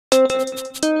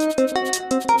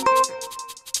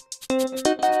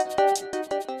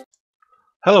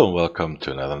Hello and welcome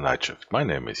to another night shift. My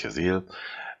name is Yazil,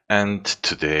 and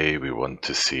today we want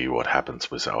to see what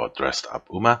happens with our dressed up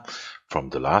Uma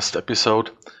from the last episode.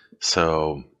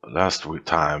 So last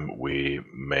time we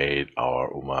made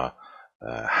our Uma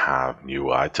have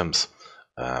new items.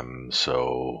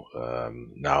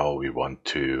 Now we want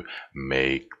to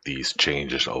make these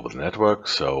changes over the network.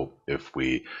 So if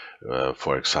we,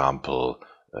 for example,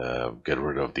 get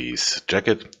rid of this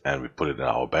jacket and we put it in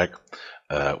our bag,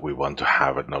 we want to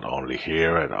have it not only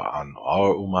here and on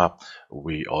our UMA,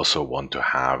 we also want to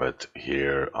have it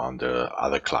here on the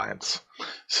other clients.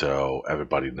 So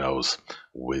everybody knows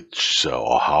which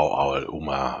or how our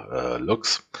UMA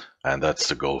looks, and that's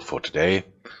the goal for today.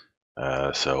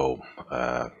 Yeah,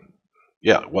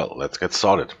 well, let's get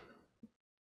started.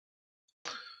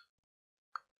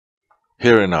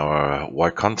 Here in our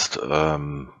yconst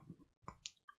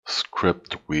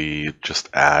script, we just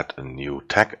add a new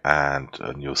tag and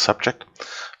a new subject.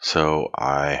 So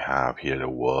I have here the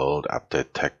world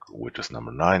update tag, which is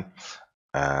number 9,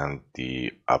 and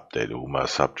the update UMA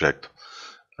subject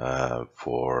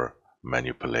for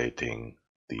manipulating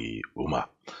the UMA.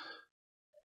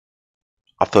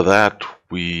 After that,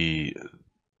 we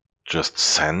just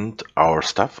send our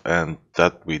stuff, and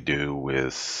that we do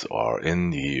with or in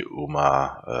the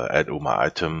UMA add UMA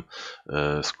item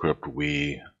script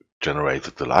we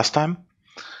generated the last time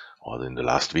or in the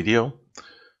last video.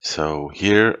 So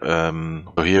here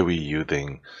we're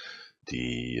using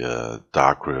the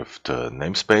Darkrift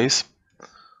namespace,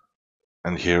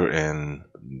 and here in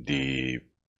the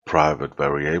private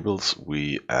variables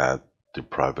we add the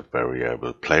private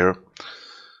variable player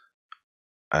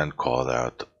and call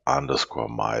that underscore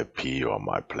my p or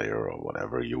my player or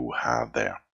whatever you have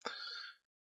there.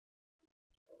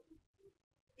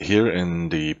 Here in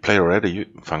the player ready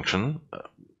function,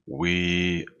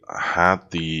 we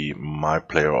had the my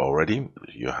player already.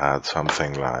 You had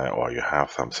something like, or you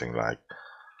have something like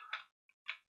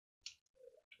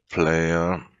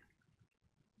player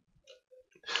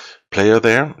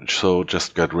there. So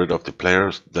just get rid of the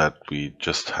players, that we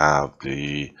just have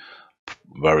the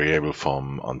variable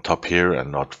from on top here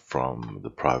and not from the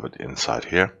private inside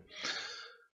here.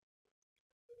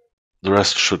 The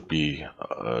rest should be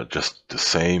just the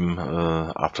same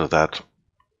after that,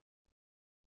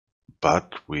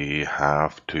 but we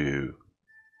have to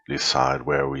decide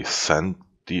where we send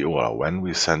the or when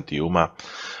we send the UMA,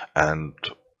 and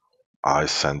I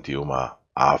send the UMA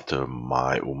after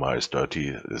my UMA is dirty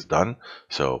is done.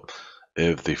 So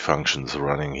if the function is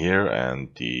running here and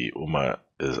the UMA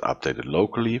is updated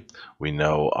locally, we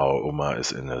know our UMA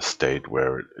is in a state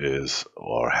where it is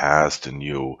or has the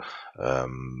new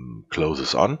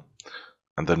closes on,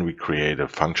 and then we create a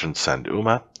function send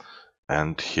UMA,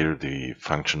 and here the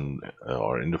function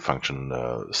or in the function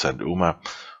send UMA,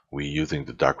 we using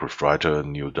the Darkrift writer,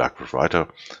 new Darkrift writer,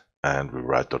 and we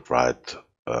write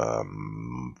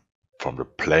from the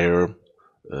player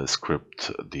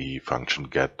script the function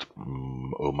get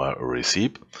UMA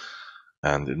receive,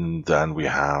 and then we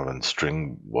have a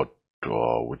string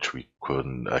which we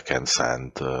can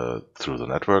send through the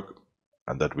network,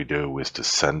 and that we do with the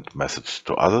send message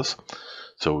to others.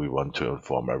 So we want to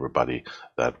inform everybody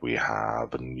that we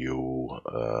have a new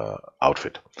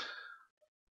outfit.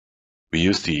 We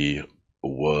use the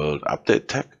world update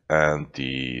tag and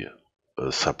the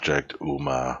subject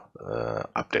UMA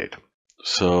update.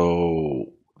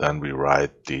 So then we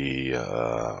write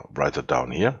it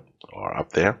down here or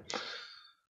up there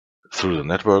through the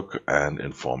network and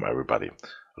inform everybody.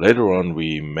 Later on,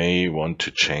 we may want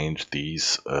to change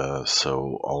these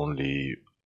so only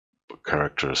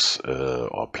characters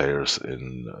or players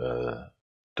in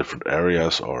different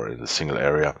areas or in a single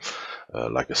area,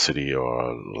 like a city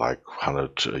or like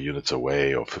 100 units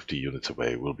away or 50 units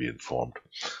away, will be informed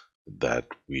that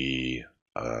we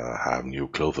have new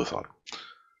clothes on.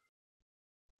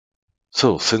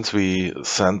 So since we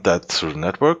send that through the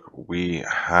network, we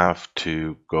have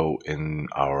to go in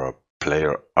our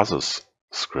player others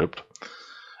script,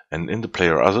 and in the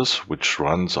player others, which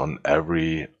runs on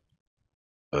every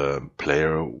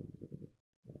player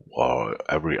or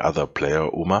every other player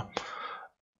UMA,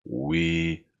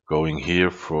 we going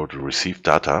here for the received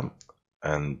data,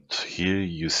 and here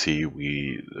you see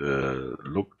we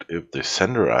looked if the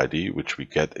sender ID, which we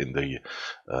get in the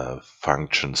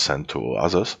function send to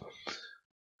others,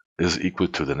 is equal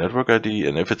to the network ID,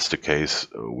 and if it's the case,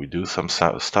 we do some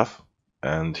stuff,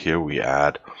 and here we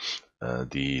add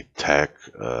the tag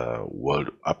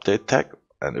world update tag,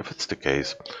 and if it's the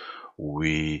case,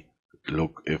 we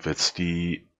look if it's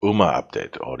the UMA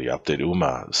update or the update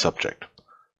UMA subject,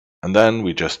 and then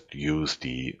we just use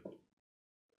the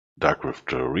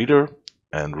Darkrift reader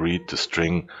and read the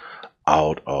string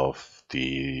out of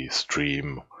the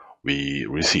stream we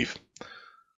receive.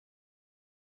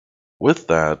 With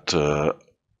that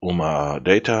UMA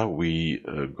data, we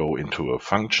go into a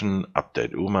function,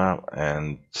 update UMA,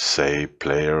 and say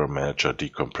player manager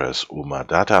decompress UMA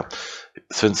data.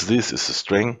 Since this is a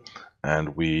string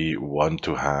and we want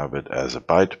to have it as a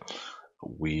byte,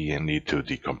 we need to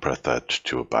decompress that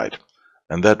to a byte.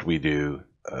 And that we do,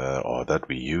 or that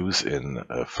we use in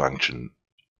a function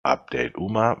update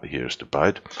UMA. Here's the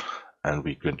byte. And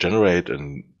we can generate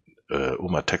an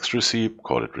UMA text receipt,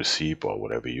 call it receipt or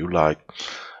whatever you like,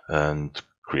 and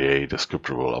create a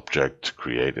scriptable object,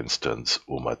 create instance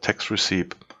UMA text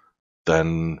receipt.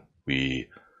 Then we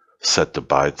set the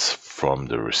bytes from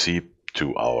the receipt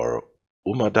to our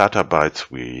UMA data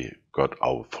bytes we got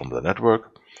out from the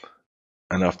network.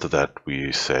 And after that,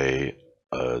 we say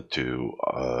to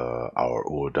our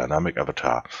UMA dynamic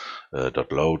avatar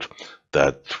 .load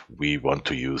that we want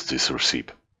to use this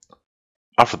receipt.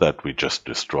 After that, we just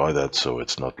destroy that so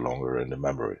it's not longer in the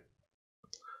memory.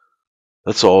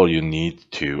 That's all you need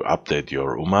to update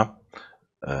your UMA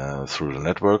through the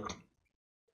network.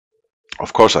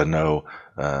 Of course, I know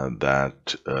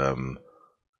that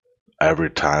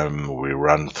every time we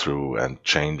run through and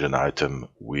change an item,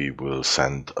 we will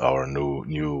send our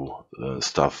new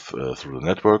stuff through the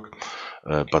network.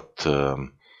 But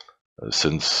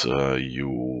since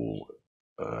you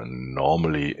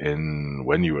normally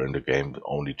when you're in the game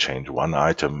only change one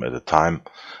item at a time,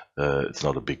 it's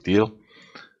not a big deal.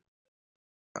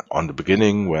 On the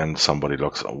beginning, when somebody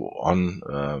logs on,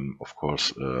 of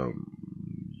course,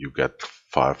 you get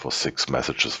 5 or 6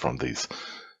 messages from these.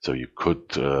 So you could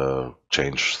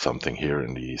change something here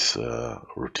in these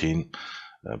routine,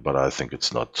 but I think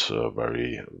it's not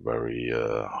very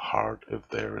hard if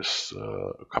there is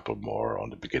a couple more on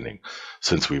the beginning,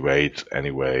 since we wait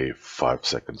anyway 5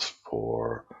 seconds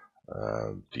for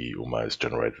the UMA is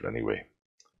generated anyway.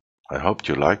 I hope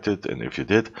you liked it, and if you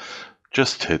did,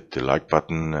 just hit the like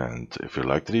button, and if you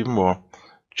liked it even more,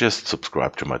 just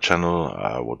subscribe to my channel.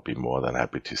 I would be more than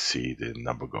happy to see the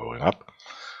number going up.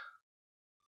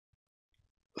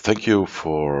 Thank you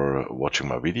for watching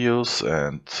my videos,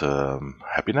 and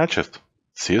happy night shift.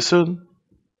 See you soon.